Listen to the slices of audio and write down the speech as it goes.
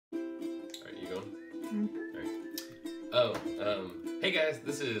Hey guys,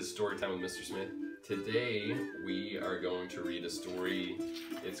 this is Storytime with Mr. Smith. Today we are going to read a story.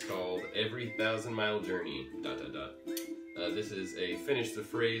 It's called Every 1,000-Mile Journey, ... This is a finish the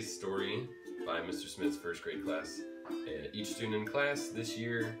phrase story by Mr. Smith's first grade class. Each student in class this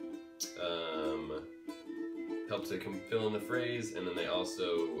year helped to fill in the phrase, and then they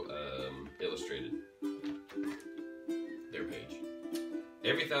also illustrated their page.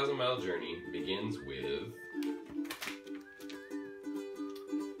 Every 1,000-mile journey begins with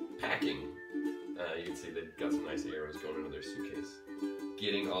packing. You can see they've got some nice arrows going into their suitcase.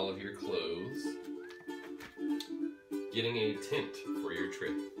 Getting all of your clothes. Getting a tent for your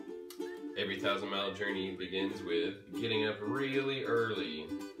trip. Every 1,000-mile journey begins with getting up really early.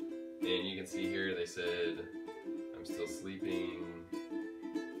 And you can see here they said, I'm still sleeping.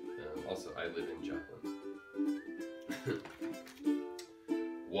 Also, I live in Joplin.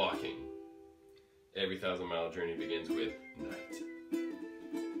 Walking. Every 1,000-mile journey begins with night.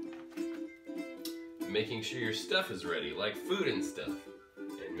 Making sure your stuff is ready, like food and stuff,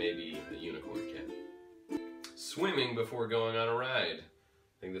 and maybe a unicorn cat. Swimming before going on a ride.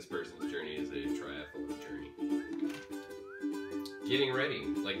 I think this person's journey is a triathlon journey. Getting ready,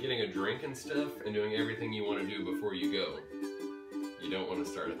 like getting a drink and stuff and doing everything you want to do before you go. You don't want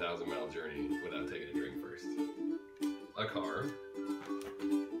to start a 1,000-mile journey without taking a drink first. A car.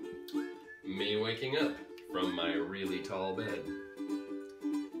 Me waking up from my really tall bed.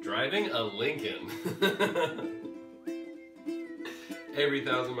 Driving a Lincoln. Every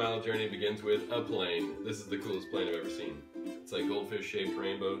 1,000-mile journey begins with a plane. This is the coolest plane I've ever seen. It's like goldfish-shaped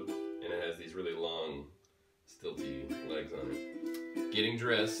rainbow, and it has these really long, stilty legs on it. Getting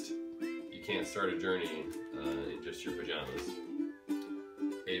dressed. You can't start a journey in just your pajamas.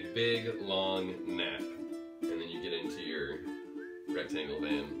 A big, long nap, and then you get into your rectangle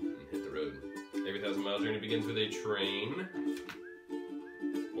van and hit the road. Every 1,000-mile journey begins with a train.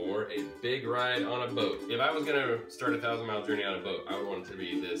 Or a big ride on a boat. If I was gonna start a 1,000-mile journey on a boat, I would want it to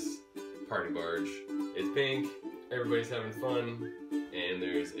be this party barge. It's pink, everybody's having fun, and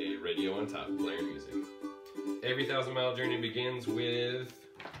there's a radio on top playing music. Every 1,000-mile journey begins with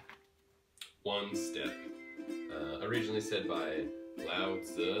one step. Originally said by aloud.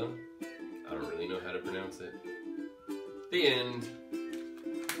 I don't really know how to pronounce it. The end.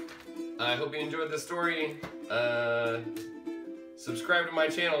 I hope you enjoyed this story. Subscribe to my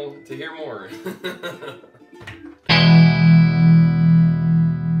channel to hear more.